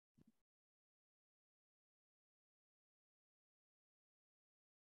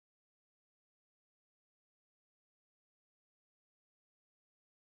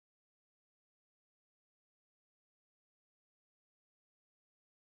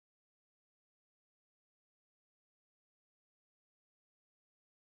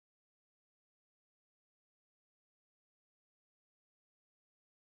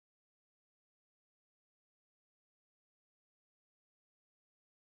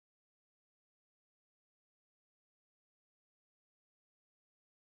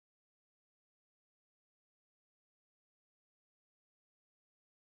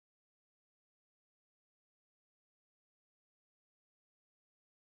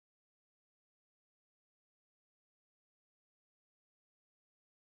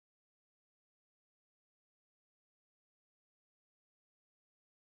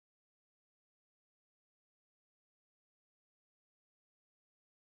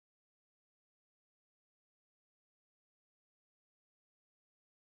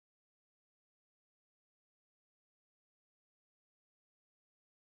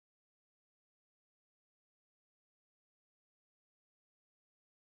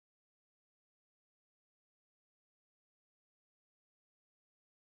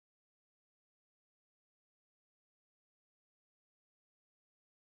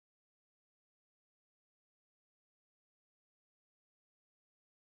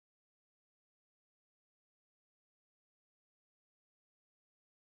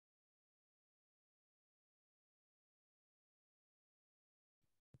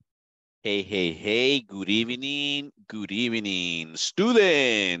Hey, hey, hey, good evening,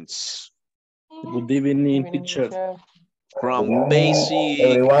 students. Good evening, teacher. From basic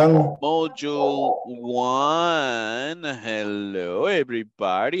Everyone, module 1. Hello,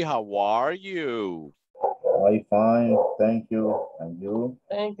 everybody, how are you? I fine, thank you. And you?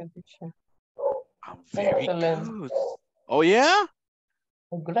 Thank you, teacher. I'm very Excellent. good. Oh, yeah?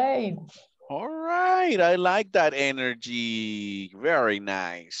 Great. All right, I like that energy. Very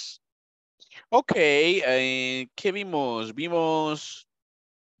nice. Okay, ¿qué vimos? Vimos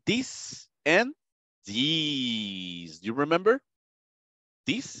this and these. Do you remember?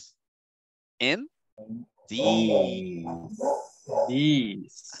 This and these.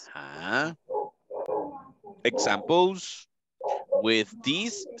 These. Examples with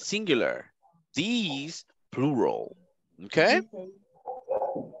these singular, these plural. Okay?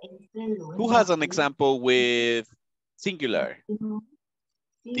 Who has an example with singular?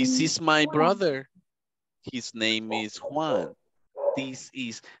 This is my brother. His name is Juan. This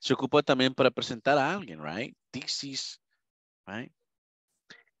is, se ocupa también para presentar a alguien, right? This is, right?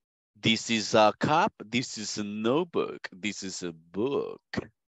 This is a cup. This is a notebook. This is a book.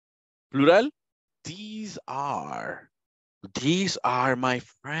 Plural. These are my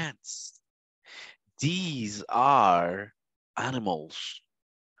friends. These are animals.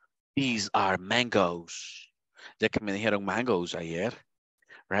 These are mangoes. Ya que me dijeron mangoes ayer,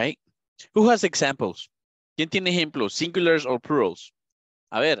 right? Who has examples? ¿Quién tiene ejemplos? Singulars or plurals?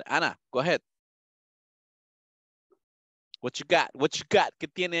 A ver, Ana, go ahead. What you got? What you got? ¿Qué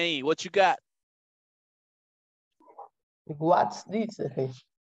tiene ahí? What you got? What's this?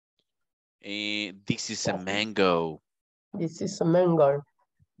 This is a mango. This is a mango.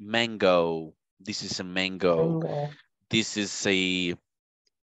 Mango. This is a mango. Mango. This is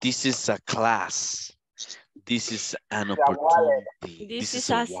a class. This is an opportunity. This is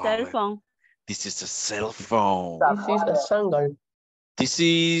a cell phone. This is a cell phone. This is a sandal. This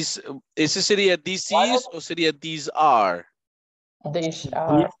is, ¿ese sería this is o sería these are? These These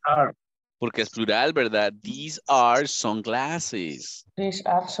are Porque es plural, ¿verdad? These are sunglasses.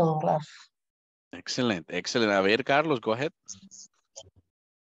 sunglasses. Excellent, excellent. A ver, Carlos, go ahead.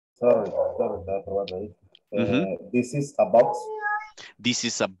 Sorry, estaba probando ahí. Mhm. This is a box. This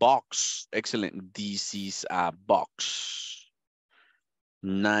is a box. Excellent. This is a box.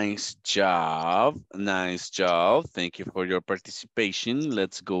 Nice job. Nice job. Thank you for your participation.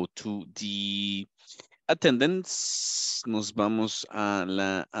 Let's go to the attendance. Nos vamos a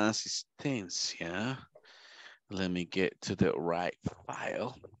la asistencia. Let me get to the right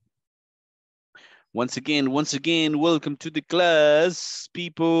file. Once again, welcome to the class,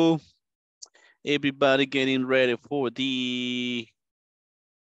 people. Everybody getting ready for the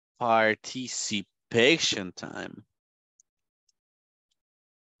participation time.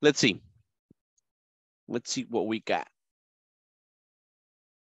 Let's see. Let's see what we got.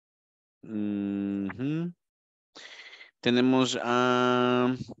 Tenemos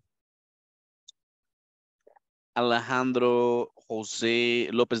a Alejandro José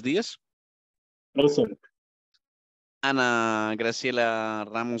López Díaz. Present. Ana Graciela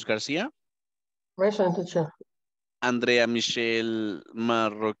Ramos García. Present, teacher. Andrea Michelle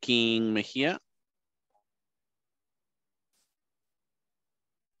Marroquín Mejía.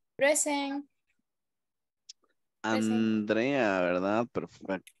 Present. Andrea, ¿verdad?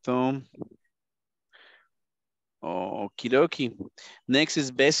 Perfecto. Okidoki. Next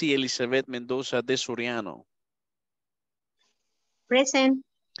is Bessie Elizabeth Mendoza de Soriano. Present.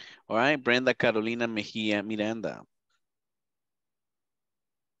 All right, Brenda Carolina Mejía Miranda.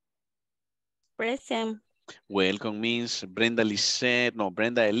 Present. Welcome, Miss Brenda Elizabeth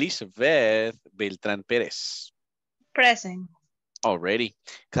Beltrán Pérez. Present. Already.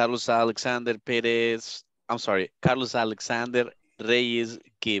 Carlos Alexander Reyes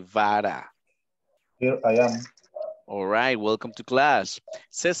Guevara. Here I am. All right, welcome to class.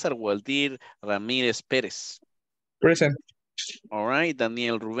 César Waldir Ramírez Pérez. Present. All right,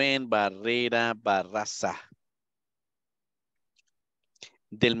 Daniel Rubén Barrera Barraza.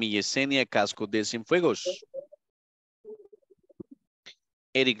 Delmi Yesenia Casco de Cienfuegos.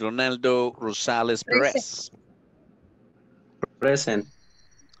 Eric Ronaldo Rosales Pérez. Present.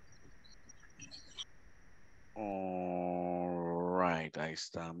 All right, ahí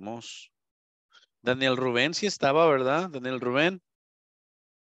estamos. Daniel Rubén sí estaba, ¿verdad? Daniel Rubén.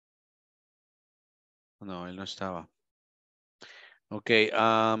 No, él no estaba. Ok,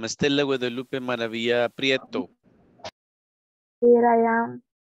 Estela Guadalupe Maravilla Prieto. Here I am.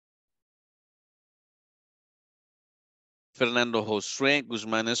 Fernando Josué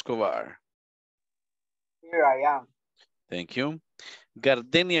Guzmán Escobar. Here I am. Thank you.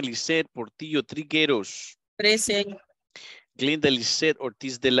 Gardenia Lisset Portillo Trigueros. Present. Glinda Lisset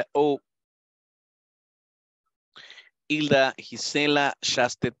Ortiz de la O. Hilda Gisela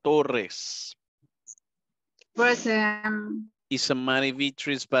Shaste Torres. Present. Isamari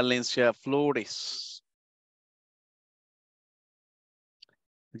Beatriz Valencia Flores.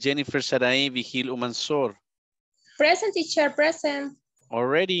 Jennifer Saray Vigil Umansor. Present, teacher, present.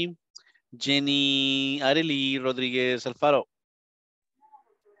 Already. Jenny Arely Rodriguez Alfaro.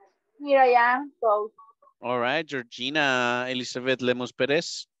 Here I am. Go. All right. Georgina Elizabeth Lemos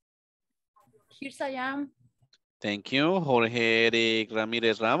Perez. Here I am. Thank you. Jorge Eric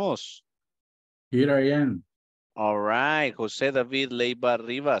Ramírez Ramos. Here I am. All right. José David Leiva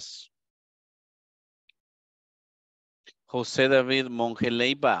Rivas. José David Monge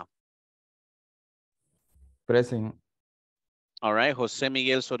Leiva. Present. All right. José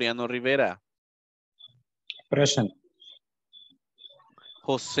Miguel Soriano Rivera. Present.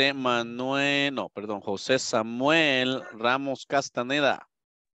 José Samuel Ramos Castaneda.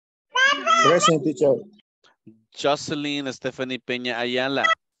 Present, teacher. Jocelyn Stephanie Peña Ayala.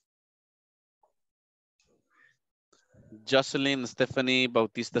 Jocelyn Stephanie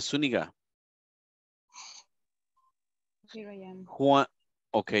Bautista Zúñiga. Here I am. Juan,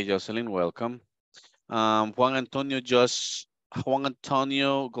 okay, Jocelyn, welcome. Juan Antonio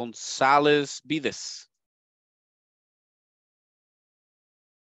González Vides.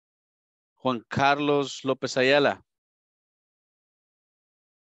 Juan Carlos López Ayala.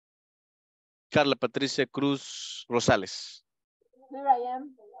 Carla Patricia Cruz Rosales. Here I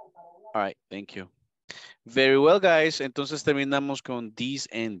am. All right, thank you. Very well, guys. Entonces terminamos con these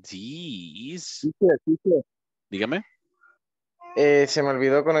and these. Teacher. Dígame. Se me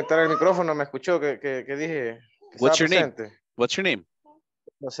olvidó conectar el micrófono, ¿me escuchó que dije que What's estaba your name? presente? What's your name?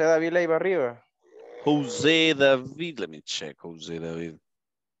 José David Leiva arriba. Jose David. Let me check. Jose David.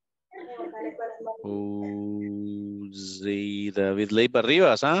 Jose David Leiva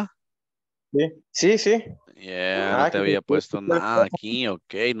Rivas, ¿ah? Sí. Yeah, no te había puesto nada aquí.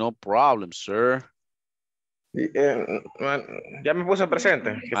 Ok, no problem, sir. Ya me puse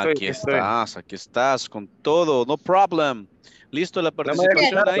presente. Aquí estás con todo, no problem. Listo la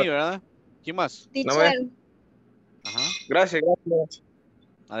participación ahí, ¿verdad? ¿Quién más? Teacher. Ajá. Gracias.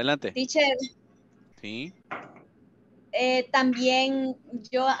 Adelante. Teacher. Sí. También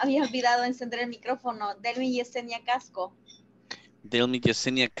yo había olvidado encender el micrófono. Delmi Yesenia Casco. Delmi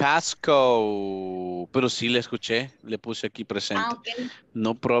Yesenia Casco. Pero sí le escuché, le puse aquí presente. Ah, ok.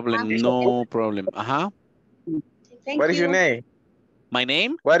 No problem, no problem. Ajá. What is your name? My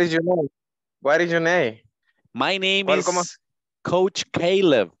name? What is your name? What is your name? My name is Coach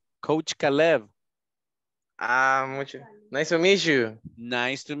Caleb. Coach Caleb. Mucho. Nice to meet you.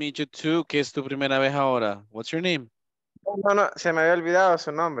 Nice to meet you too. ¿Qué es tu primera vez ahora? What's your name? No, se me había olvidado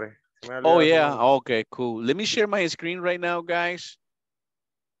su nombre. Oh, yeah. Okay, cool. Let me share my screen right now, guys.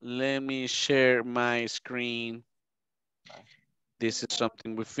 Let me share my screen. This is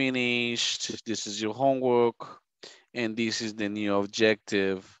something we finished. This is your homework. And this is the new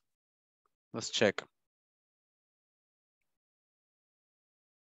objective. Let's check.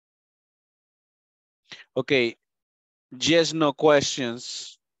 Okay. Yes, no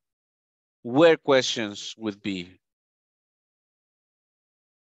questions. Where questions would be?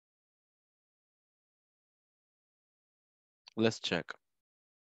 Let's check.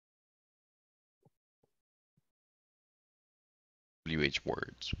 WH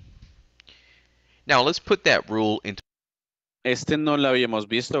words. Now let's put that rule into. Este no lo habíamos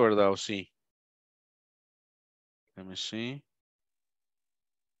visto, ¿verdad? ¿O sí? Let me see.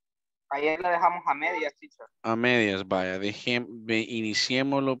 Ayer la dejamos a medias, teacher. A medias, vaya.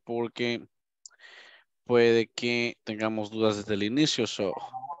 Iniciémoslo porque puede que tengamos dudas desde el inicio. So,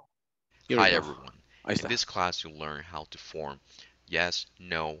 Hi everyone. Ahí está. In this class you'll learn how to form yes,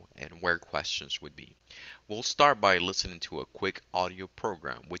 no, and where questions would be. We'll start by listening to a quick audio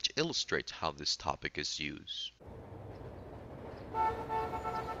program which illustrates how this topic is used.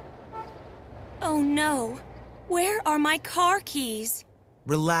 Oh no! Where are my car keys?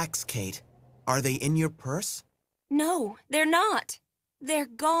 Relax, Kate. Are they in your purse? No, they're not. They're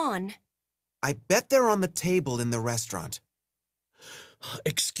gone. I bet they're on the table in the restaurant.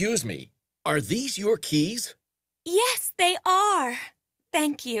 Excuse me, are these your keys? Yes, they are.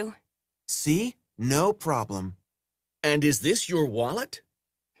 Thank you. See? No problem. And is this your wallet?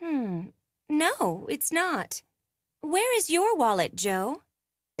 No, it's not. Where is your wallet, Joe?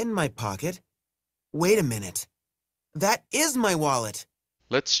 In my pocket. Wait a minute. That is my wallet.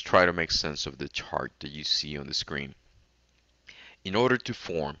 Let's try to make sense of the chart that you see on the screen. In order to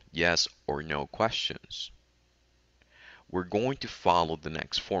form yes or no questions, we're going to follow the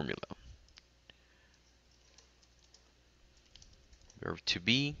next formula. Verb to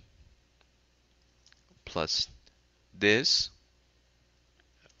be plus this,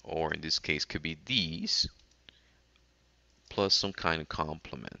 or in this case could be these, plus some kind of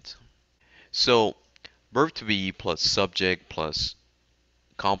complement. So verb to be plus subject plus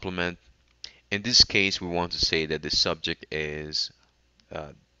complement. In this case, we want to say that the subject is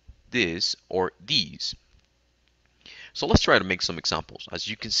this or these. So let's try to make some examples. As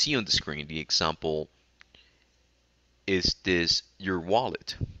you can see on the screen, the example is this your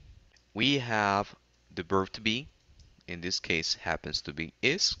wallet. We have the verb to be, in this case happens to be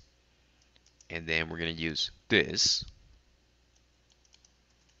is, and then we're going to use this.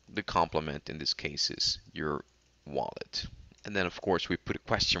 The complement in this case is your wallet. And then of course we put a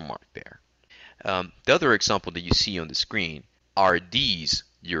question mark there. The other example that you see on the screen, are these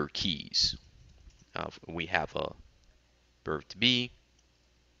your keys? We have a verb to be,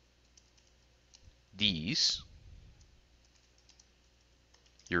 these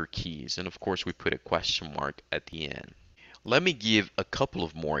your keys, and of course we put a question mark at the end. Let me give a couple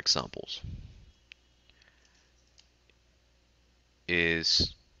of more examples.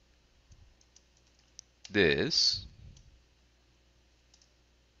 Is this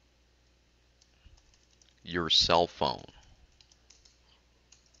your cell phone?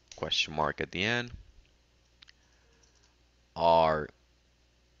 Question mark at the end. Are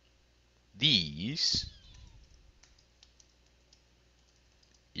these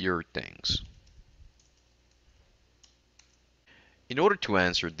your things? In order to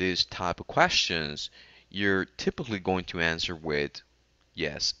answer this type of questions, you're typically going to answer with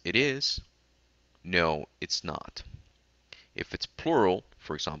yes, it is, no, it's not. If it's plural,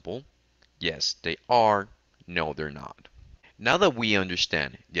 for example, yes, they are, no, they're not. Now that we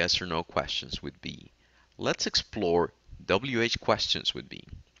understand yes or no questions with be, let's explore WH questions with be.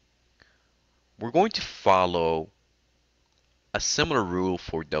 We're going to follow a similar rule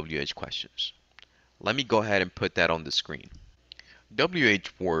for WH questions. Let me go ahead and put that on the screen. WH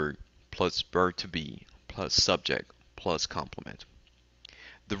word plus verb to be plus subject plus complement.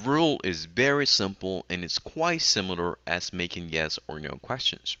 The rule is very simple and it's quite similar as making yes or no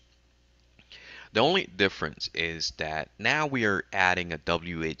questions. The only difference is that now we are adding a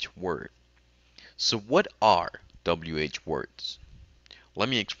WH word. So what are WH words? Let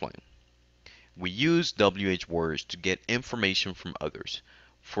me explain. We use WH words to get information from others.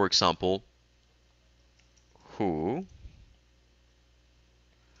 For example, who,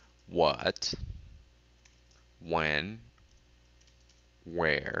 what, when,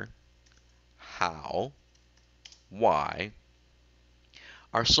 where, how, why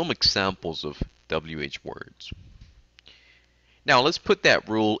are some examples of WH words. Now let's put that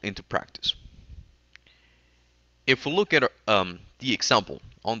rule into practice. If we look at the example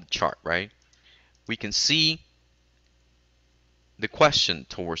on the chart, right, we can see the question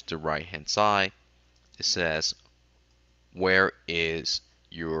towards the right hand side. It says, where is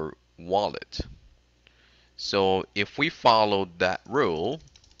your wallet? So if we follow that rule,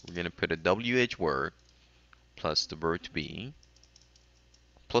 we're going to put a WH word plus the verb to be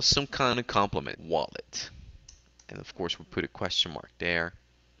plus some kind of complement, wallet. And of course we put a question mark there.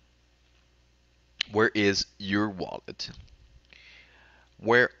 Where is your wallet?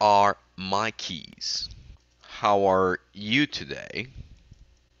 Where are my keys? How are you today?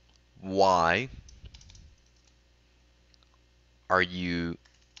 Why are you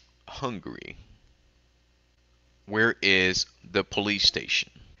hungry? Where is the police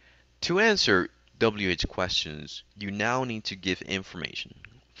station? To answer WH questions, you now need to give information.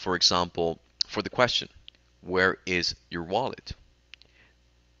 For example, for the question, where is your wallet?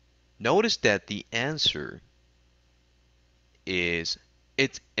 Notice that the answer is,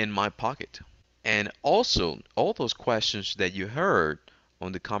 it's in my pocket. And also, all those questions that you heard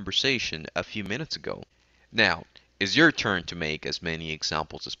on the conversation a few minutes ago. Now, it's your turn to make as many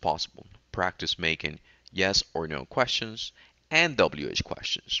examples as possible. Practice making yes or no questions and WH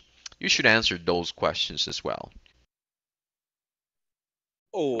questions. You should answer those questions as well.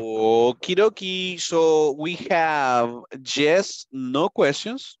 Okie dokie. So we have yes, no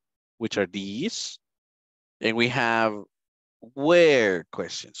questions, which are these. And we have where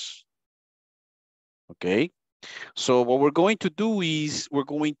questions. Okay. So what we're going to do is we're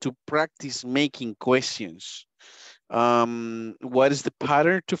going to practice making questions. What is the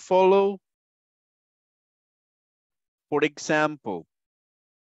pattern to follow? For example,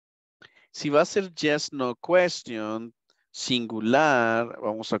 si va a ser yes, no question, singular,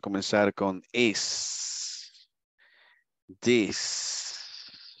 vamos a comenzar con is, this,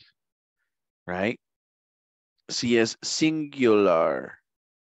 right? si es singular.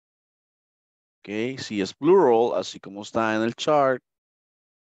 Ok, si es plural, así como está en el chart.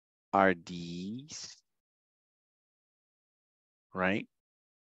 Are these, right?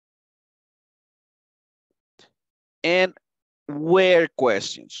 And where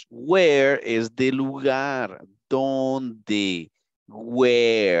questions. Where es de lugar. ¿Dónde?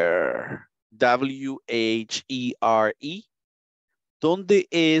 Where. W-H-E-R-E. ¿Dónde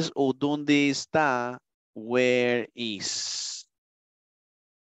es o dónde está? Where is.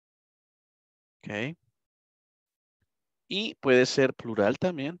 Ok. Y puede ser plural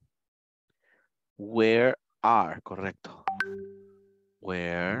también. Where are, correcto.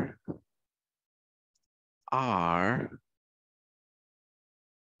 Where are.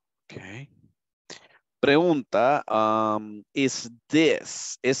 Ok. Pregunta, is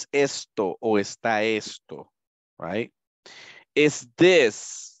this, es esto o está esto, right? Is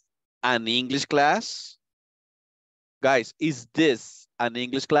this an English class? Guys, is this an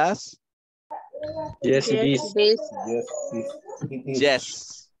English class? Yes, it is. Yes, it is.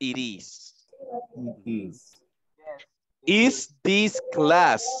 Yes, it is. It is. Is this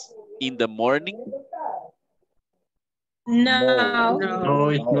class in the morning? No, No,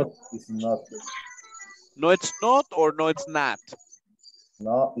 it's not. it's not. No, it's not, or no, it's not.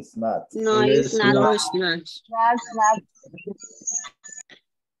 No, it's not. No, it's not.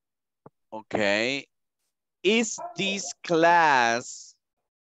 Okay. Is this class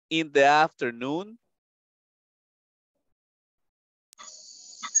in the afternoon?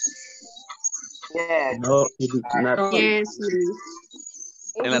 Yes. No, it is not. Yes, it is.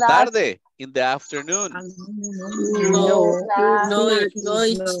 En la tarde, in the afternoon. No, It's not. No, it's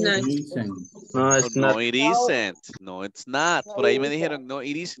No, not. it isn't. No, it's not. Por ahí me dijeron, no,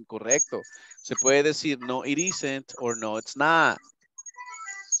 it isn't. Correcto. Se puede decir, no, it isn't, or no, it's not.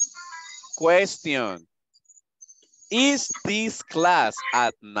 Question. Is this class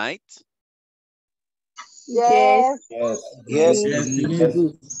at night? Yes. Yes, Yes, it it is.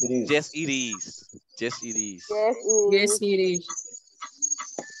 is. It is. Yes, it is. Yes, it is. Yes, it is.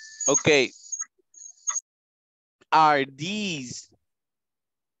 Okay. Are these,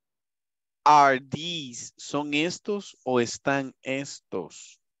 son estos o están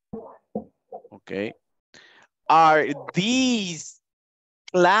estos? Okay. Are these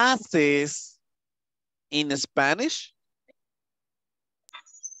classes in Spanish?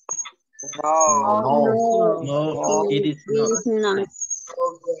 No, it is not.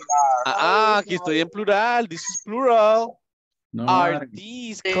 Aquí estoy en plural. This is plural. No, Are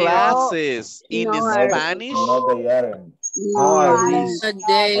these classes in Spanish? No, they aren't. are these?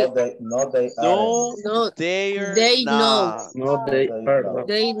 No, they No, aren't. they're not. No, they are not.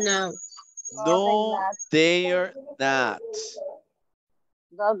 know. No, they're not.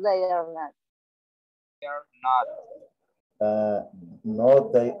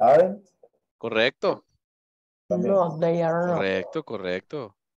 No, they aren't. Correcto. no, they are not. Correcto,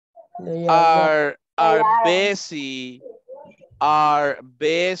 correcto. They are Are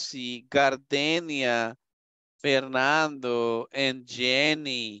Bessie, Gardenia, Fernando, and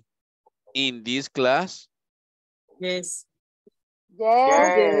Jenny in this class? Yes.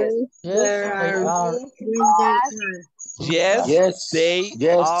 Yes. not. Yes, they are. Yes,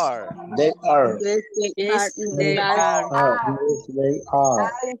 they are. They are. Yes, they are. Yes, they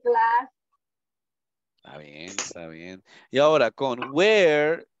are. Está bien, está bien. Y ahora con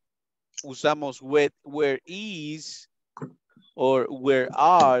where usamos where is or where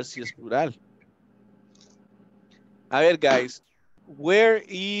are si es plural. A ver, guys. Where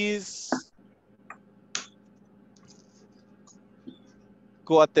is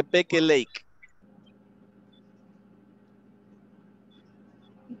Coatepeque Lake?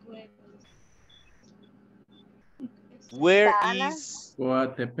 Where is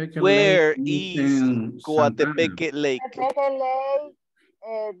Coatepeque Where Lake is in Coatepeque Lake?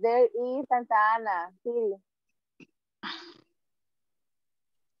 There is Santa Ana City.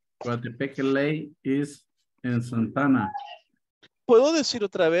 Coatepeque Lake is in Santana. Puedo decir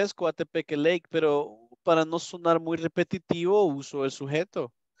otra vez Coatepeque Lake, pero para no sonar muy repetitivo uso el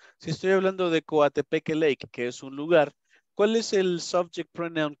sujeto. Si estoy hablando de Coatepeque Lake, que es un lugar, ¿cuál es el subject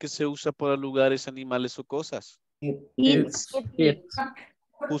pronoun que se usa para lugares, animales o cosas? It's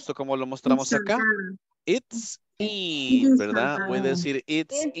Justo como lo mostramos acá. It's in, ¿verdad? Voy a decir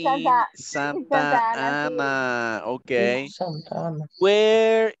it's in Santa Ana. Ok. Santa Ana.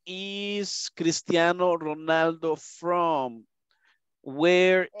 Where is Cristiano Ronaldo from?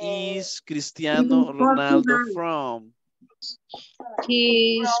 Where is Cristiano Ronaldo from?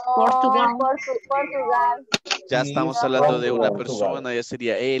 He's Portugal. Portugal. Ya He estamos is hablando from de una Portugal. persona, ya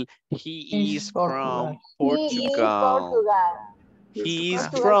sería él. He is from He is Portugal. Portugal. He is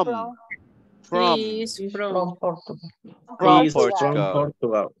Portugal from Portugal. He is from Portugal.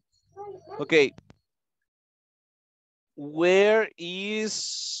 Portugal. Okay. Where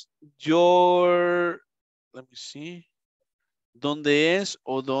is your, let me see. ¿Dónde es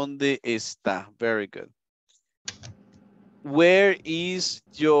o dónde está? Very good. Where is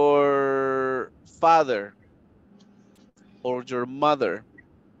your father or your mother?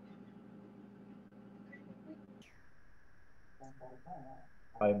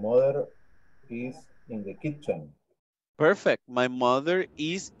 My mother is in the kitchen. Perfect. My mother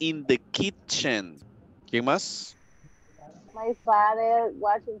is in the kitchen. ¿Quién más? My father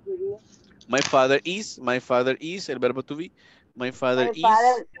watching TV. My father is, el verbo to be. My father My is.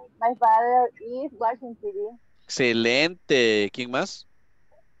 father is watching TV. Excelente. ¿Quién más?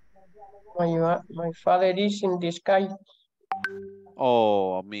 My father is in the sky.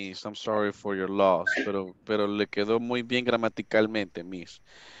 Oh, Miss, I'm sorry for your loss, pero le quedó muy bien gramaticalmente, Miss.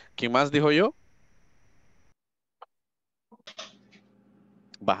 ¿Quién más dijo yo?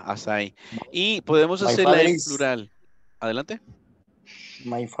 Va, hasta ahí. Y podemos hacerla en plural. Adelante.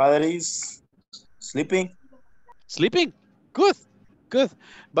 My father is sleeping. Sleeping. Good. Good.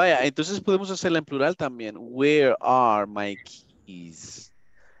 Vaya, entonces podemos hacerla en plural también. Where are my keys?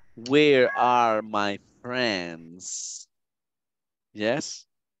 Where are my friends? Yes.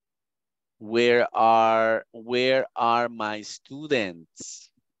 Where are my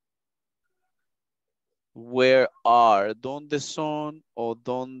students? Where are, ¿dónde son o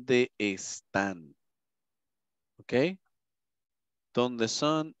dónde están? ¿Ok? ¿Dónde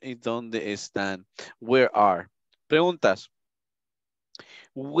son y dónde están? Where are. Preguntas.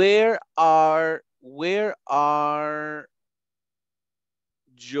 Where are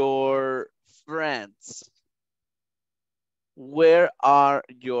your friends? Where are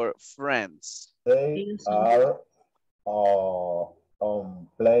your friends? They are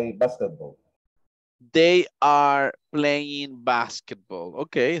play basketball. They are playing basketball.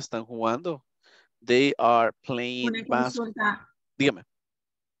 Ok, están jugando. They are playing basketball. Dígame.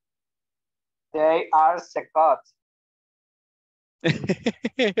 They are secot.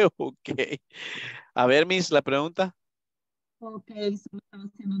 Ok. A ver, Miss, la pregunta. Ok, solo estaba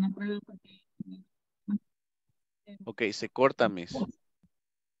haciendo una prueba porque... Ok, se corta, Miss.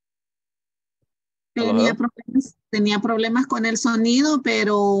 Tenía problemas con el sonido,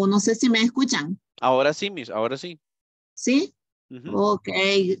 pero no sé si me escuchan. Ahora sí, Miss, ahora sí. ¿Sí? Ok,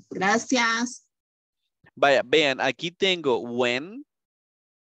 gracias. Vaya, vean, aquí tengo when.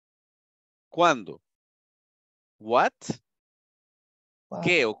 ¿Cuándo? What?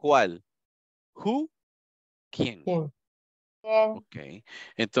 ¿Qué o cuál? Who? ¿Quién? Ok.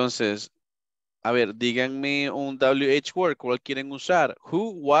 Entonces, a ver, díganme un WH word. ¿Cuál quieren usar?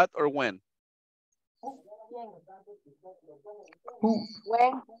 Who, what, or when?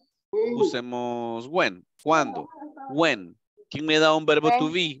 When. Usemos when. ¿Cuándo? When. ¿Quién me da un verbo to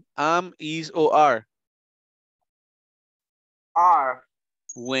be? Am, is o are? Are.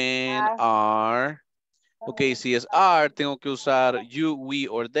 When are. Ok, si es are, tengo que usar you, we,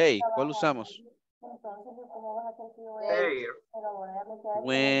 or they. ¿Cuál usamos? They.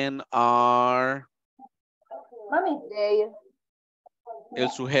 When are. They. El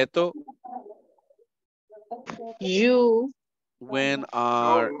sujeto. You. When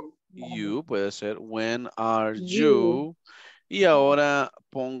are you. Puede ser. When are you. Y ahora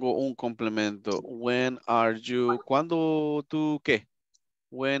pongo un complemento. When are you. ¿Cuándo tú qué?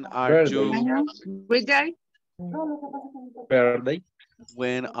 When are you. Birthday. Birthday.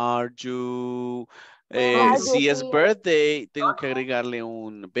 When are you. Are you Si es here? birthday, tengo que agregarle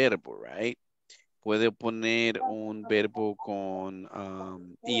un verbo, right? Puede poner un verbo con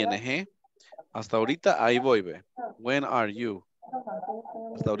ing. Hasta ahorita ahí voy, ve. When are you?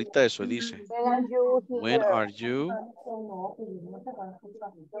 Hasta ahorita eso dice. When are you When here? are you?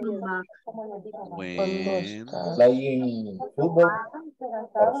 When Playing football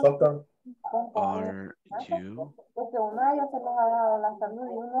or soccer. are you?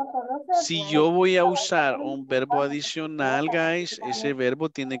 Si yo voy a usar un verbo adicional, guys, ese verbo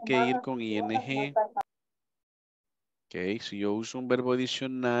tiene que ir con ing. Ok, si yo uso un verbo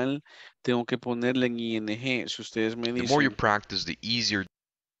adicional, tengo que ponerle en ing. Si ustedes me The more you dicen practice, the easier.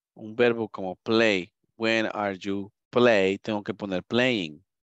 un verbo como play, when are you play, tengo que poner playing.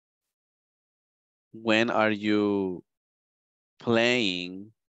 When are you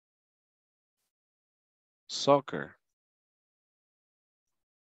playing soccer?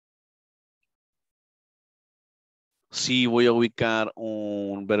 Sí, voy a ubicar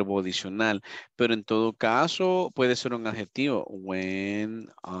un verbo adicional, pero en todo caso puede ser un adjetivo.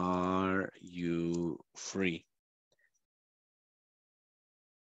 When are you free?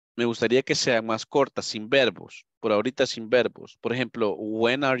 Me gustaría que sea más corta, sin verbos. Por ahorita sin verbos. Por ejemplo,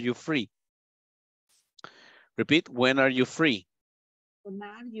 when are you free? Repeat, when are you free? When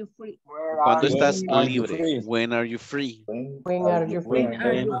are you free? ¿Cuándo When estás are you libre? free? When are you free? When are you free? When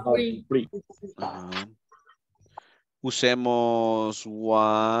are you free? Ajá. Usemos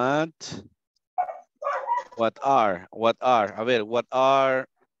what are. A ver, what are.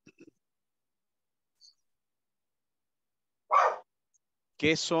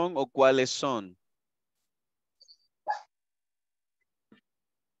 ¿Qué son o cuáles son?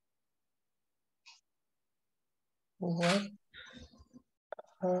 What?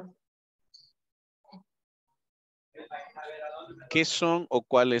 ¿Qué son o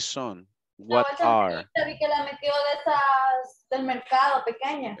cuáles son? La What bolsa are. amarillita, vi que la metió de esas del mercado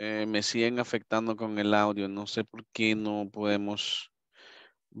pequeña. Me siguen afectando con el audio. No sé por qué no podemos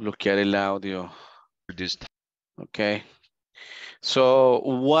bloquear el audio. Okay. So,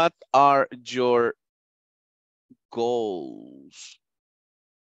 what are your goals?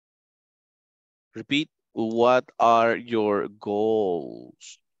 Repeat. What are your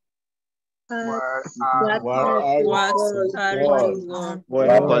goals?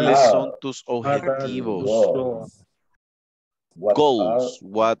 ¿Cuáles son tus objetivos? Goals.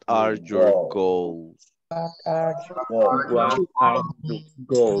 What are your goals?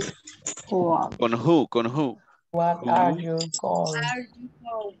 ¿Con who? ¿Con who? What are your goals?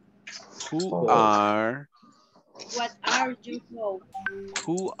 Who are What are you goals?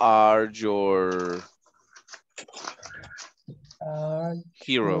 Who are your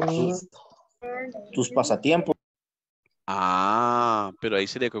heroes? Tus pasatiempos. Ah, pero ahí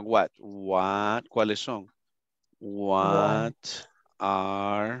sería con what. What, ¿cuáles son? What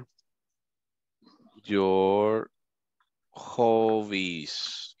are your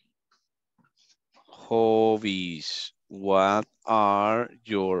hobbies? Hobbies. What are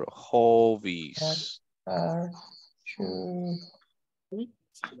your hobbies?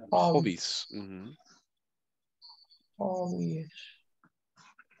 Hobbies. Mhm. Hobbies.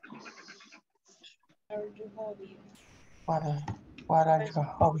 What are your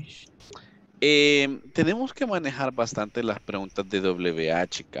hobbies? Tenemos que manejar bastante las preguntas de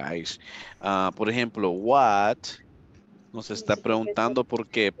WH, guys. Por ejemplo, what nos está preguntando por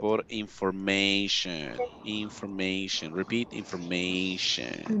qué. Por information. Information. Repeat,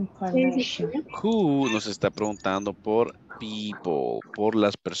 information. Who nos está preguntando por people, por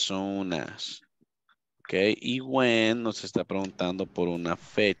las personas. Ok. Y when nos está preguntando por una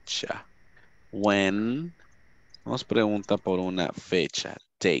fecha. When nos pregunta por una fecha.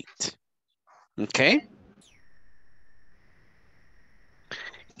 Date. Ok.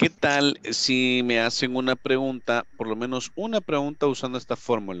 ¿Qué tal si me hacen una pregunta, por lo menos una pregunta usando esta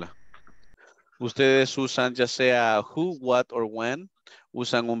fórmula? Ustedes usan ya sea who, what or when.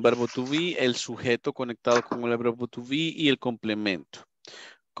 Usan un verbo to be, el sujeto conectado con el verbo to be y el complemento.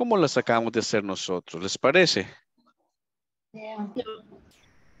 ¿Cómo las acabamos de hacer nosotros? ¿Les parece?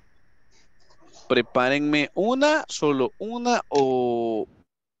 Prepárenme una, solo una o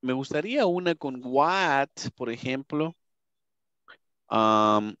me gustaría una con what, por ejemplo.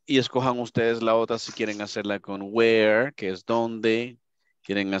 Y escojan ustedes la otra si quieren hacerla con where, que es dónde.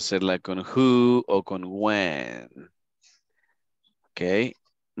 Quieren hacerla con who o con when. Ok.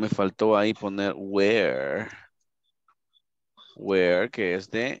 Me faltó ahí poner where. Where, que es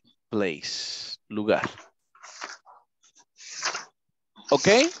de place, lugar. Ok.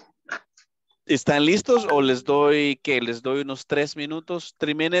 ¿Están listos o les doy, qué? Les doy unos 3 minutos,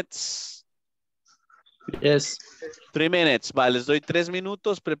 3 minutes. Yes. 3 minutes, vale, les doy 3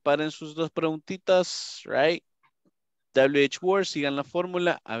 minutos, preparen sus dos preguntitas, right? WH Word, sigan la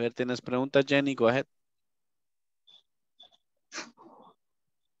fórmula. A ver, ¿tienes preguntas, Jenny? Go ahead.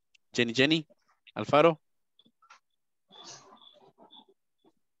 Jenny, Alfaro.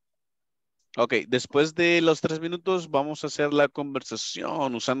 Ok, después de los 3 minutos vamos a hacer la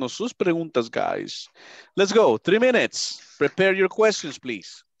conversación usando sus preguntas, guys. Let's go, 3 minutes. Prepare your questions,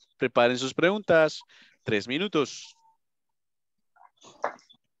 please. Preparen sus preguntas. 3 minutos.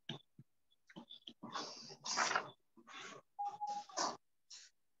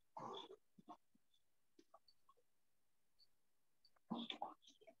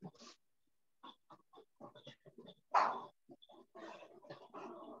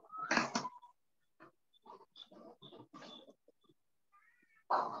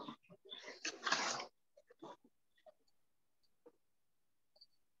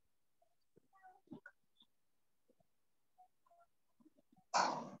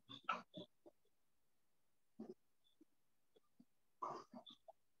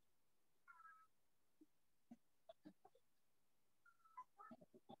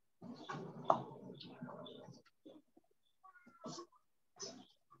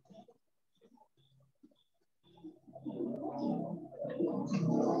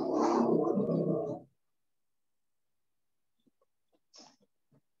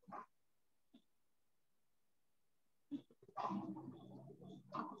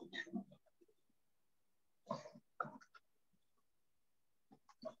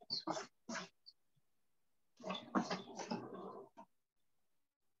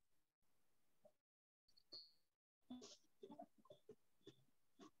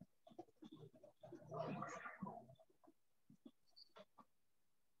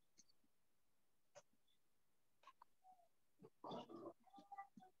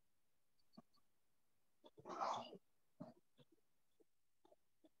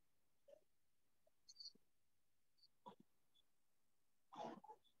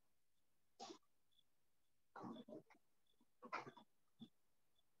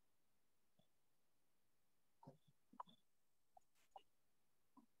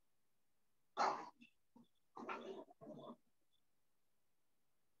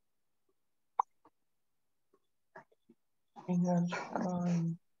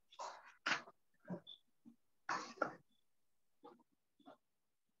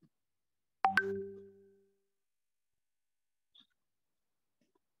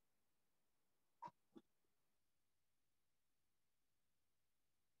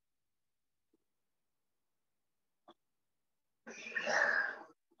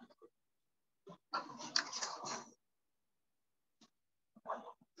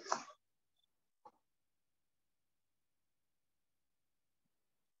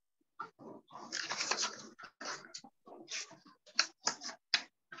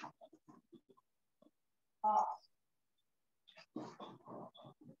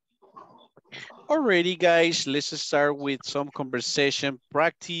 Alrighty, guys, let's start with some conversation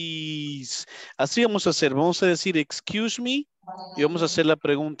practice. Así vamos a hacer, vamos a decir excuse me y vamos a hacer la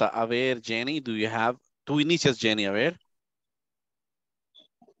pregunta. A ver, Jenny, do you have, tú inicias, Jenny, a ver.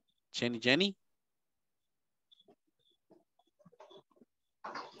 Jenny.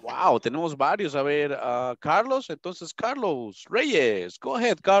 Wow, tenemos varios. A ver, Carlos, entonces Carlos Reyes, go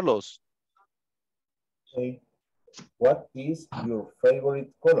ahead, Carlos. Okay. What is your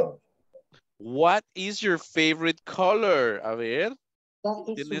favorite color? What is your favorite color? A ver,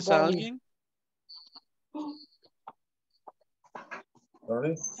 ¿tienes a alguien?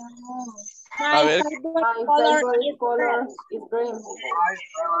 Sorry? A ver. My favorite color is green. My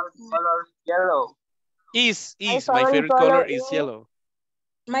favorite color is yellow. My favorite color is yellow.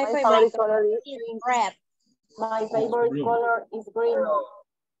 My favorite color is red. My favorite color is green.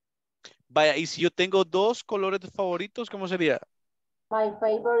 Vaya, y si yo tengo dos colores favoritos, ¿cómo sería? My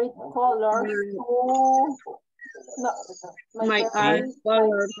favorite color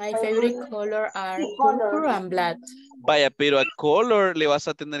My favorite color are purple and black. Vaya, pero a color le vas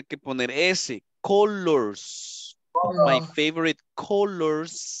a tener que poner S. Colors. My favorite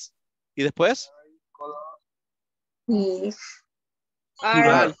colors. ¿Y después?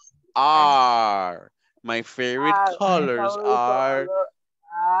 Are. My favorite colors are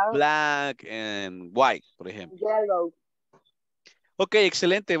black and white, por ejemplo. yellow. Ok,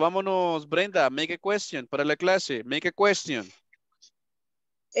 excelente. Vámonos, Brenda. Make a question para la clase. Make a question.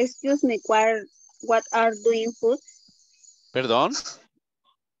 Excuse me, what are doing food? ¿Perdón?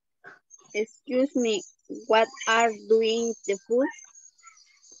 Excuse me, what are doing the food?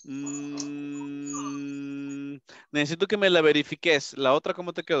 Necesito que me la verifiques. ¿La otra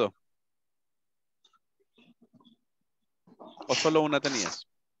cómo te quedó? ¿O solo una tenías?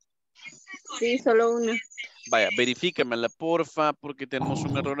 Sí, solo una. Vaya, verifícamela, porfa, porque tenemos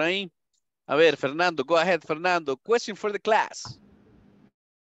un error ahí. A ver, Fernando, go ahead, Fernando. Question for the class.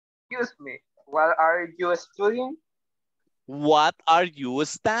 Excuse me, what are you studying? What are you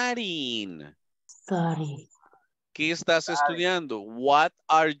studying? Study. ¿Qué estás estudiando? What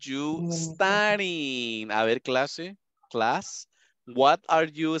are you studying? A ver, clase. Class. What are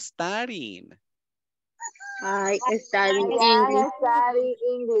you studying? I study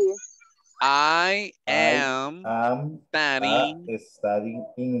English. I am studying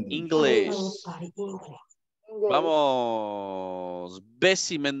English. Vamos.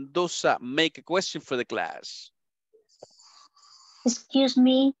 Bessie Mendoza, make a question for the class. Excuse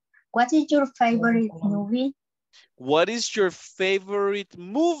me, what is your favorite movie? What is your favorite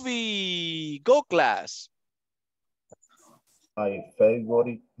movie? Go, class. My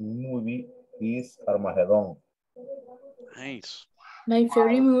favorite movie is Armageddon. Nice. My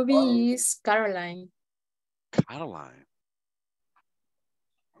favorite movie is Caroline. Caroline.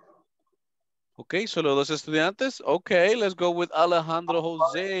 Ok, solo dos estudiantes. Ok, let's go with Alejandro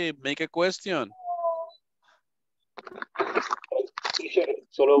Jose. Make a question.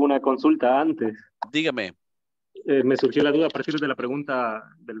 Solo una consulta antes. Dígame. Me surgió la duda a partir de la pregunta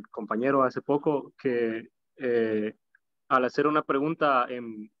del compañero hace poco que al hacer una pregunta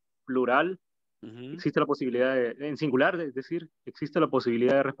en plural, existe la posibilidad en singular, es decir, existe la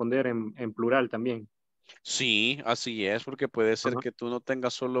posibilidad de responder en plural también. Sí, así es, porque puede ser que tú no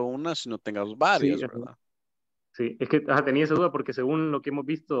tengas solo una, sino tengas varias, sí, ¿verdad? Sí, es que tenía esa duda porque según lo que hemos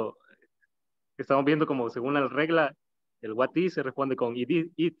visto, estamos viendo como según la regla, el what is se responde con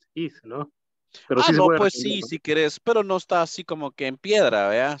it is, ¿no? Pero sí no, se puede pues responder, sí, ¿no? si querés, pero no está así como que en piedra,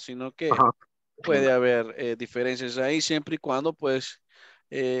 ¿verdad? Sino que puede haber diferencias ahí siempre y cuando, pues,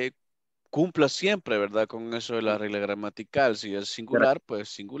 cumpla siempre, ¿verdad? Con eso de la regla gramatical. Si es singular, pues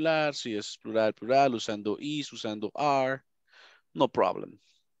singular. Si es plural, plural, usando is, usando are. No problem.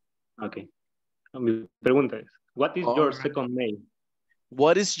 Ok. Mi pregunta es, what is your second name?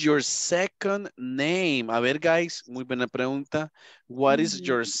 What is your second name? A ver, guys, muy buena pregunta. What is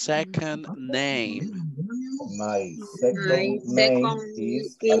your second name? My second name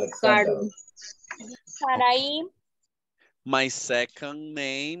is Alexander. Saraí. My second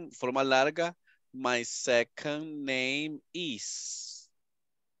name, forma larga. My second name is.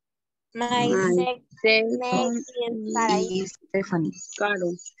 My second name is Stephanie.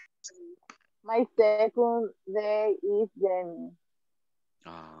 Caro. My second day is Jenny.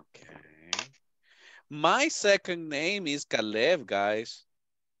 Okay. My second name is Caleb, guys.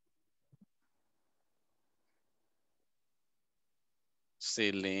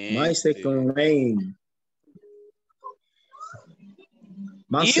 Excelente. My second name.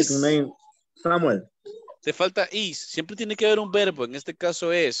 My Is. second name, Samuel. Te falta is. Siempre tiene que haber un verbo. En este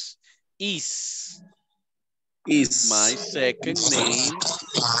caso es is. Is. My second name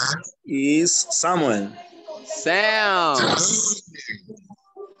is Samuel. Sam.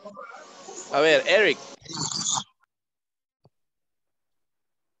 A ver, Eric.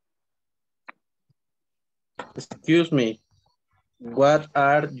 Excuse me. What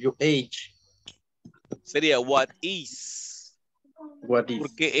are your age? Sería what is. What is?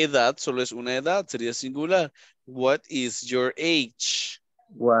 Porque edad solo es una edad, sería singular. What is your age?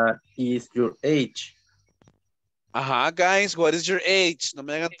 What is your age? Ajá, guys, what is your age? No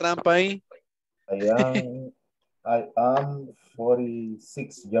me hagan trampa ahí. I am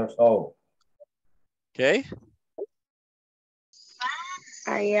 46 years old. Okay.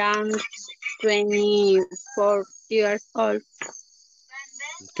 I am 24 years old.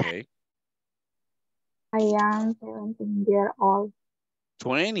 Okay. I am 17 years old.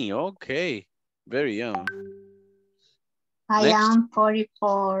 20, okay. Very young. I Next. am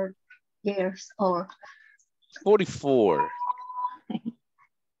 44 years old. 44.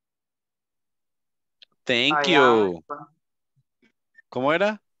 Thank you. ¿Cómo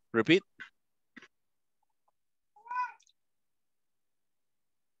era? Repeat.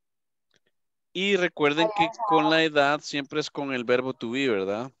 Y recuerden que con la edad siempre es con el verbo to be,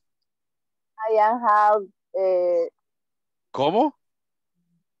 ¿verdad? I am have ¿Cómo?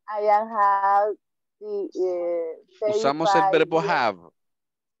 I am have the Usamos el 35 verbo years. have.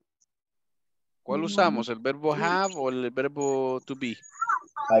 ¿Cuál usamos? ¿El verbo have o el verbo to be?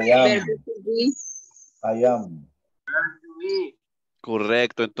 I am. I am.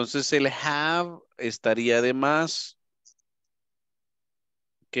 Correcto. Entonces el have estaría de más.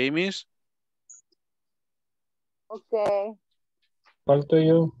 ¿Ok, Miss? Okay. Falto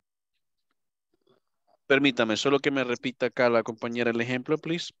yo. Permítame, solo que me repita acá la compañera el ejemplo,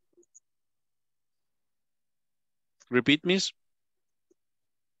 please. Repeat, Miss.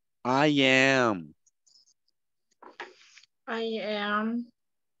 I am. I am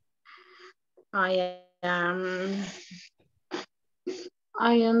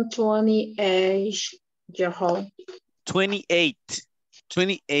 28 years old. 28.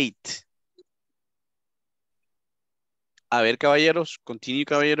 28. A ver, caballeros. Continue,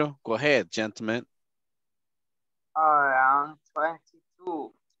 caballero. Go ahead, gentlemen. I am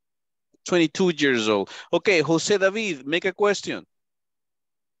 22. 22 years old. Okay, Jose David, make a question.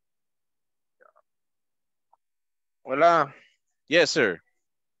 Hola. Yes, sir.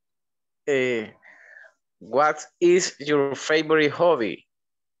 What is your favorite hobby?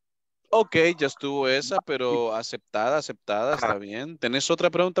 Ok, ya estuvo esa, pero aceptada, está bien. ¿Tenés otra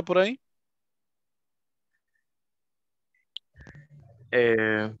pregunta por ahí?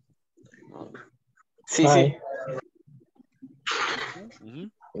 Sí, sí.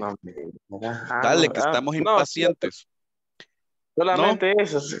 No, dale, que estamos impacientes. Solamente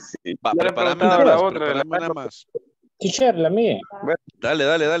eso. Sí. Va, Yo le he prepárame preguntado una a la más, otra. prepárame una más. Teacher, la mía.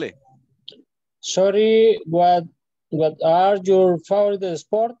 Dale. Sorry, what are your favorite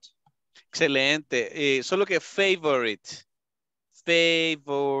sports? Excelente. Solo que favorite.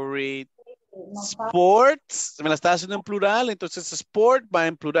 Sports. Me la estaba haciendo en plural, entonces sport va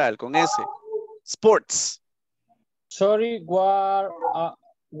en plural, con S. Sports. Sorry, what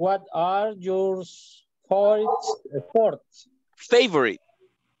are your favorite sports? Favorite.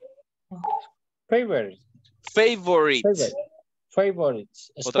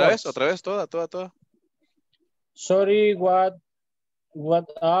 Otra vez, toda. Sorry, what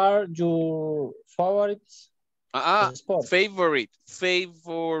are your favorite sports?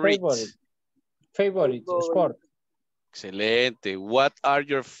 Favorite sport. Excelente. What are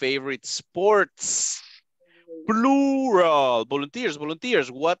your favorite sports? Plural. Volunteers.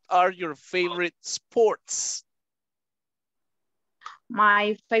 What are your favorite sports?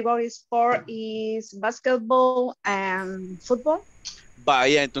 My favorite sport is basketball and football.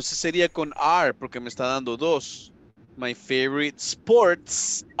 Vaya, entonces sería con are porque me está dando dos. My favorite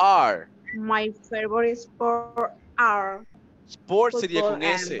sports are. My favorite sport are. Sports sería con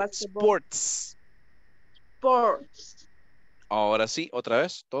S. Sports. Sports. Ahora sí, otra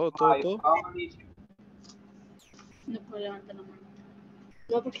vez. Todo. No puedo levantar la mano.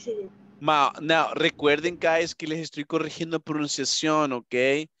 No, porque sí. Now, recuerden, guys, que les estoy corrigiendo pronunciación,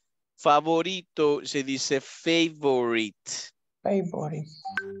 ¿ok? Favorito se dice favorite. Favorite.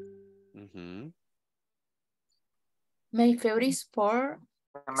 My favorite sport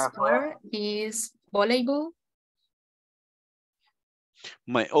is volleyball.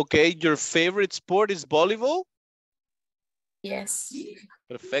 Okay, your favorite sport is volleyball? Yes.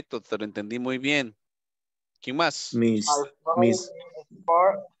 Perfecto, te lo entendí muy bien. ¿Quién más? Miss.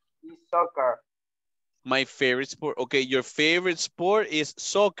 Sport is soccer. My favorite sport. Okay, your favorite sport is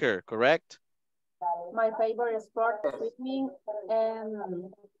soccer, correct? My favorite sport is swimming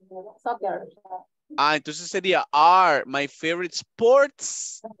and soccer. Entonces sería are. My favorite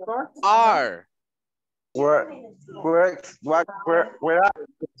sports are. Where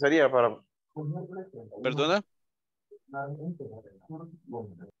sería para... ¿Perdona?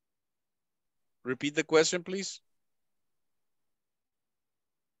 Repeat the question, please.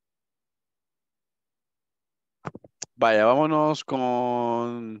 Vaya, vámonos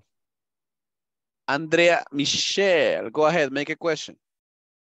con Andrea Michelle. Go ahead, make a question.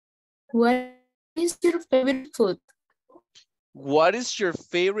 What is your favorite food? What is your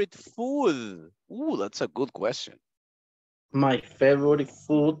favorite food? Ooh, that's a good question. My favorite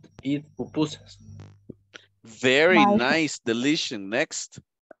food is pupusas. Very nice, delicious. Next.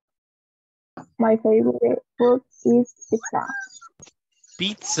 My favorite food is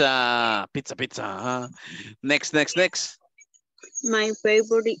pizza. Pizza. Pizza. Next. My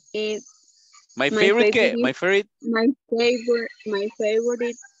favorite is My favorite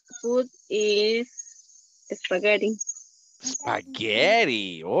food is spaghetti.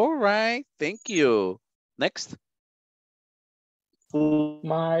 Spaghetti. All right. Thank you. Next.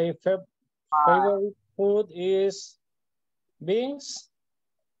 My favorite food is beans.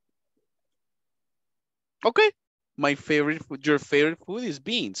 Okay. My favorite food, your favorite food is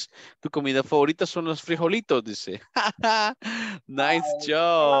beans. Tu comida favorita son los frijolitos, dice. Nice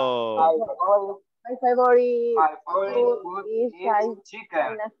job. My favorite food is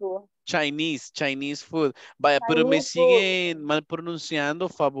chicken. Chinese food. Vaya, pero me siguen mal pronunciando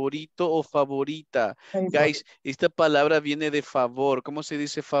favorito o favorita. Guys, esta palabra viene de favor. ¿Cómo se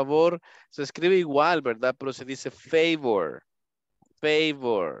dice favor? Se escribe igual, ¿verdad? Pero se dice favor.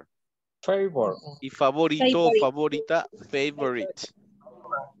 Favor. Y favorito o favorita, favorite.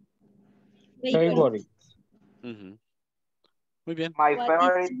 Favorite. Muy bien. My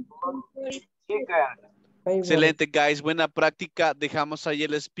favorite food is chicken. Excelente, guys. Buena práctica. Dejamos ahí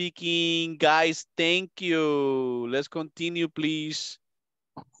el speaking. Guys, thank you. Let's continue, please.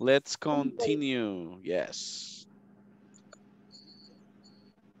 Let's continue. Yes.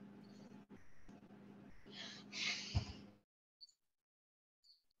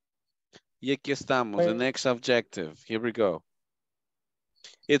 Y aquí estamos. The next objective. Here we go.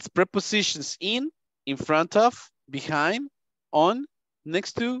 It's prepositions in front of, behind, on,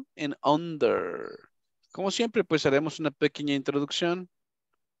 next to, and under. Como siempre, pues haremos una pequeña introducción.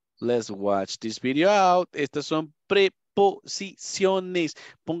 Let's watch this video out. Estas son preposiciones.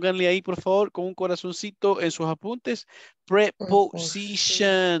 Pónganle ahí, por favor, con un corazoncito en sus apuntes.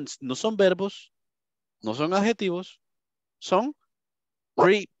 Prepositions. No son verbos, no son adjetivos, son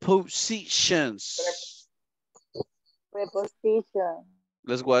prepositions. Preposition.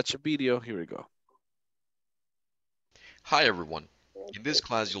 Let's watch a video. Here we go. Hi everyone. In this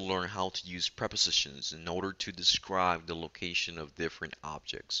class you'll learn how to use prepositions in order to describe the location of different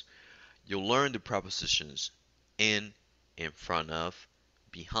objects. You'll learn the prepositions in front of,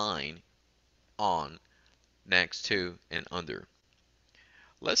 behind, on, next to, and under.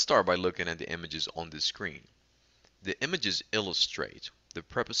 Let's start by looking at the images on the screen. The images illustrate the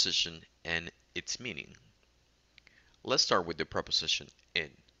preposition and its meaning. Let's start with the preposition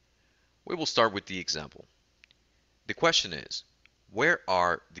in. We will start with the example. The question is, where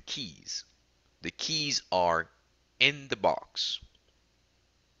are the keys? The keys are in the box.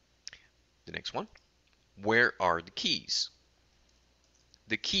 The next one, where are the keys?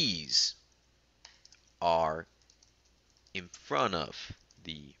 The keys are in front of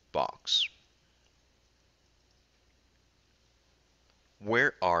the box.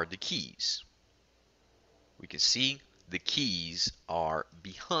 Where are the keys? We can see the keys are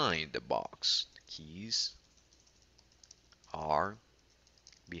behind the box. The keys are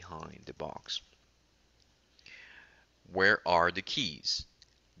behind the box. Where are the keys?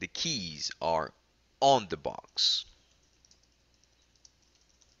 The keys are on the box.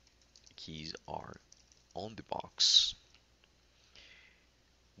 The keys are on the box.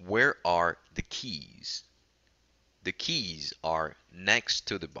 Where are the keys? The keys are next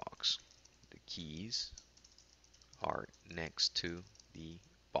to the box. The keys are next to the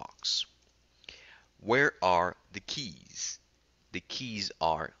box. Where are the keys? The keys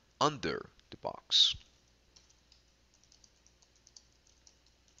are under the box.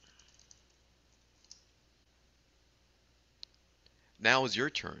 Now is your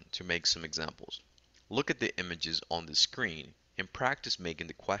turn to make some examples. Look at the images on the screen and practice making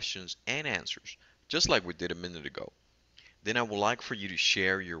the questions and answers, just like we did a minute ago. Then I would like for you to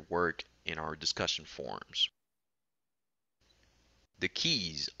share your work in our discussion forums. The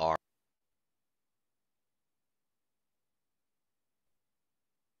keys are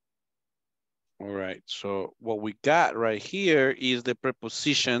All right, so what we got right here is the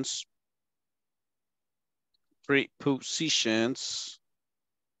prepositions. Prepositions.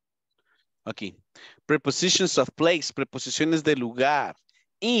 Aquí. Prepositions of place, preposiciones de lugar.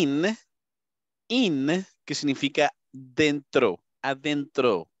 In, que significa dentro,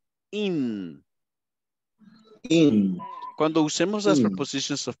 adentro. In. Cuando usemos las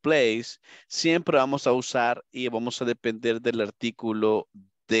prepositions of place, siempre vamos a usar y vamos a depender del artículo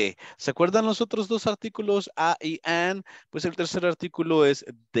de. ¿Se acuerdan los otros dos artículos, a y an? Pues el tercer artículo es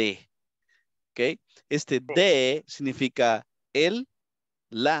de. ¿Ok? Este de significa el,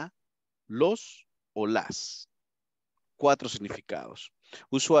 la, los o las. 4 significados.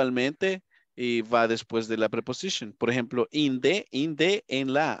 Usualmente va después de la preposición. Por ejemplo, in the,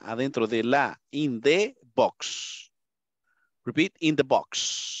 en la, adentro de la, in the box. Repeat, in the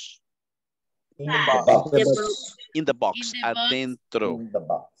box. In the box. In the box, adentro.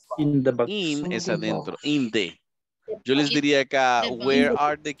 In the box. In es adentro, in the. Yo les diría acá, where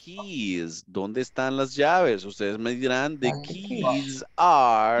are the keys? ¿Dónde están las llaves? Ustedes me dirán, the keys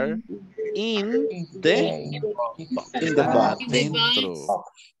are in the box. Están adentro.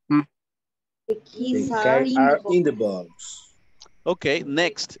 The keys are in the box. Okay,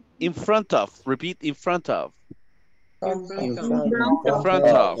 next. In front of. Repeat, in front of. In front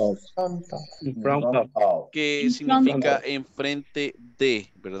of. In front of. Que significa enfrente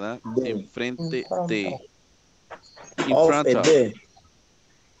de, ¿verdad? Enfrente de. In front of.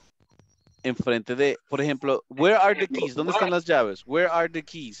 Enfrente de. Por ejemplo, where are the keys? ¿Dónde están las llaves? Where are the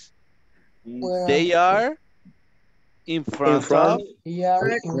keys? They are in front of. In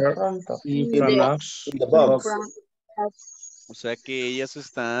the box. O sea que ellas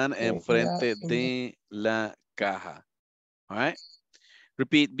están enfrente de la caja. All right.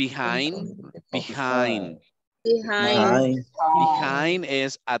 Repeat, behind. Behind. Behind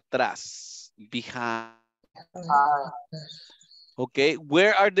es atrás. Behind. Okay,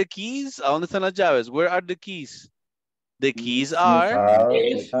 where are the keys? ¿A dónde están las llaves? Where are the keys? The keys are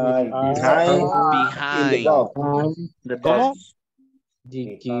behind. ¿Cómo? The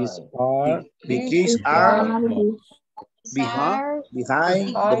keys are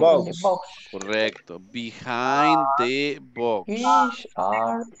behind the box. Correcto. Behind the box. Keys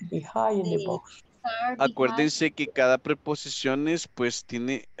are behind the box. Acuérdense que cada preposición es, pues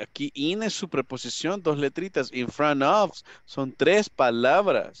tiene, aquí in es su preposición, 2 letritas. In front of son 3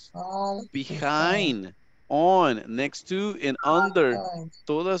 palabras. Behind, on, next to, and under.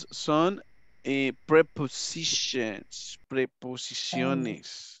 Todas son prepositions,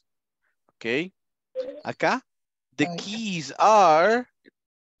 preposiciones. Ok. Acá, the keys are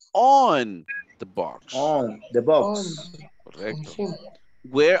on the box. On the box. Correcto.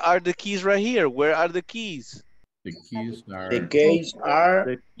 Where are the keys right here? Where are the keys? The keys are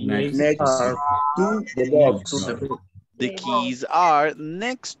next to the box. The keys are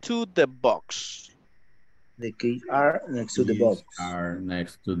next to the box. The keys are next to the box.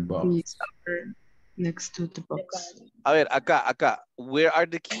 Next to the box. A ver, acá. Where are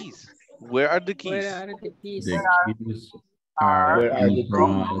the keys? Where are the keys? The keys are in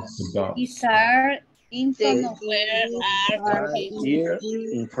front of the box. Keys are in front of Here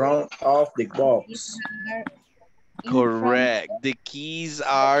in front of the box. Correct. The keys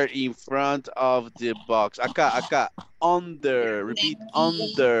are in front of the box. Acá. Under. Repeat,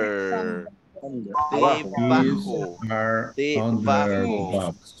 under. Debajo.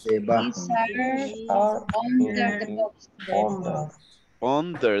 Debajo.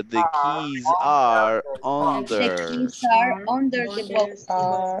 Under. The keys are under. The keys are under the box.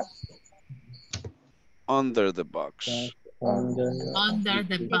 Under the box. Under the box.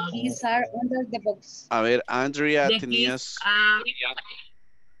 The keys are under the box. A ver, Andrea, tenías...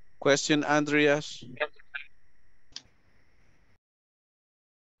 Question, Andreas.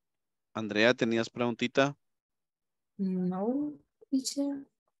 Andrea, ¿tenías preguntita? No, teacher.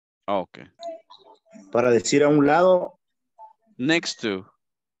 Ok. Para decir a un lado. Next to.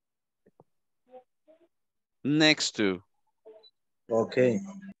 Next to. Ok.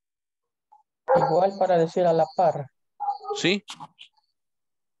 Igual para decir a la par. Sí.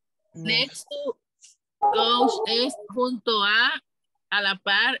 Next to goes es junto a la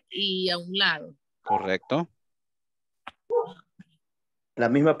par y a un lado. Correcto. La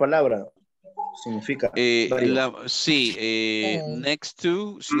misma palabra significa. Sí, next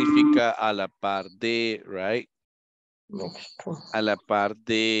to significa a la par de, right? Next to. A la par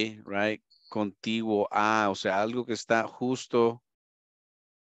de, right? Contiguo a, o sea, algo que está justo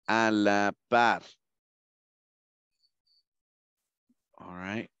a la par. All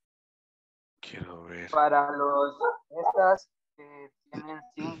right. Quiero ver. Para estas que tienen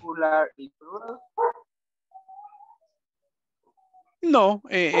singular y plural. No,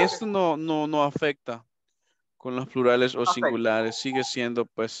 esto no afecta con los plurales o singulares. Sigue siendo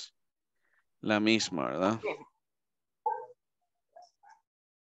pues la misma, ¿verdad?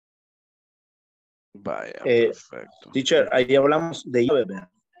 Vaya, perfecto. Teacher, ahí hablamos de llaves,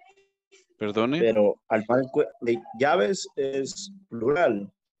 ¿verdad? Perdone. Pero al final de llaves es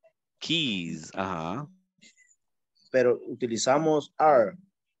plural. Keys, ajá. Pero utilizamos are.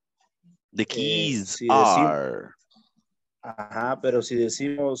 The keys si are. Ajá, pero si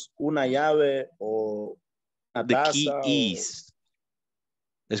decimos una llave o una The taza. key is.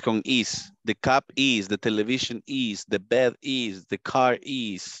 Es con is. The cup is. The television is. The bed is. The car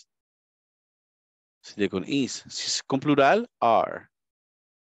is. Sería con is. Si es con plural, are.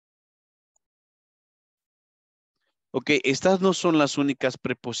 Ok, estas no son las únicas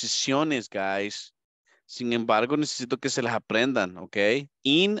preposiciones, guys. Sin embargo, necesito que se las aprendan, ok?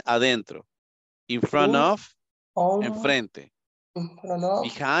 In, adentro. In front of, enfrente. In front of.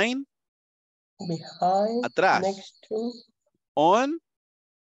 Behind, behind. atrás. Next to. On,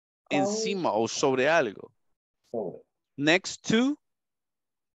 encima o sobre algo. Next to,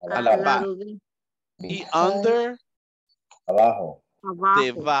 a la par. Y under, abajo.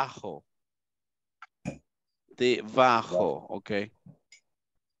 debajo. Debajo, ok.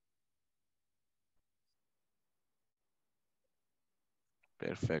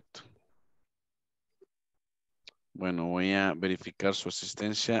 Perfecto. Bueno, voy a verificar su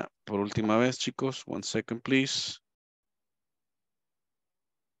asistencia por última vez, chicos. 1 second, please.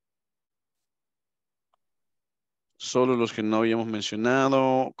 Solo los que no habíamos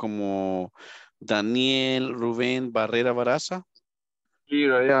mencionado, como Daniel, Rubén, Barrera, Baraza.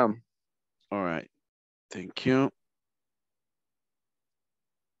 Here I am. All right. Thank you.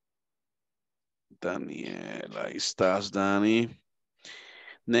 Daniel, ahí estás, Dani.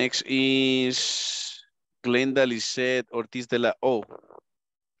 Next is Glenda Lisette Ortiz de la O.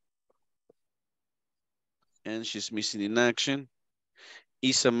 And she's missing in action.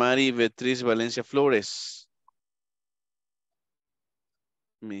 Isamari Beatriz Valencia Flores.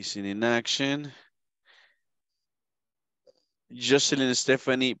 Missing in action. Jocelyn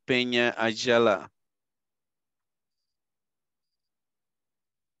Stephanie Peña Ayala.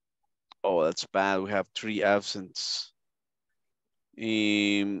 Oh, that's bad. We have 3 absents.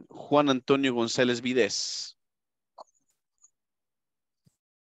 Juan Antonio González Vides.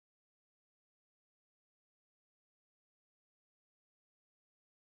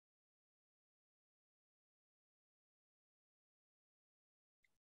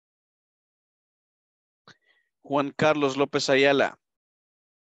 Juan Carlos López Ayala.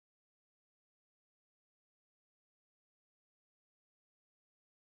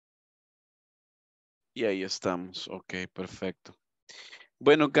 Y ahí estamos. Ok, perfecto.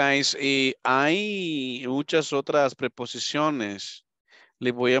 Bueno, guys, hay muchas otras preposiciones.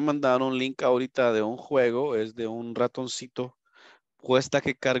 Les voy a mandar un link ahorita de un juego. Es de un ratoncito. Cuesta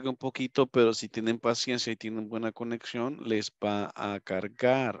que cargue un poquito, pero si tienen paciencia y tienen buena conexión, les va a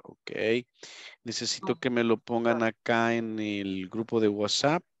cargar, ¿ok? Necesito que me lo pongan acá en el grupo de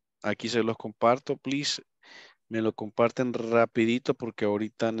WhatsApp. Aquí se los comparto, please. Me lo comparten rapidito porque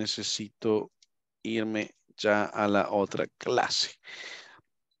ahorita necesito irme ya a la otra clase.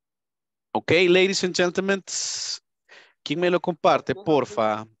 Ok, ladies and gentlemen. ¿Quién me lo comparte,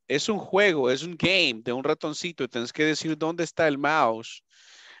 porfa? Es un juego, es un game de un ratoncito. Tienes que decir dónde está el mouse.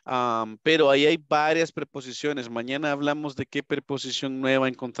 Pero ahí hay varias preposiciones. Mañana hablamos de qué preposición nueva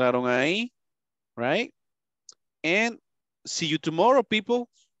encontraron ahí. Right? And see you tomorrow, people.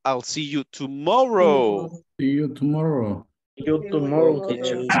 I'll see you tomorrow. See you tomorrow. See you tomorrow,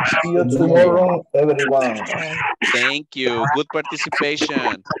 teacher. See you tomorrow, everyone. Thank you. Good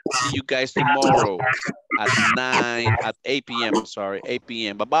participation. See you guys tomorrow at 8 p.m. Sorry, 8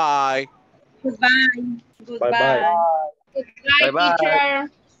 p.m. Bye-bye. Goodbye. Bye-bye. Goodbye,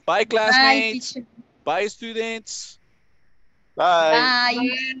 teacher. Bye, classmates. Bye, Bye, students. Bye.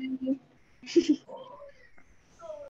 Bye.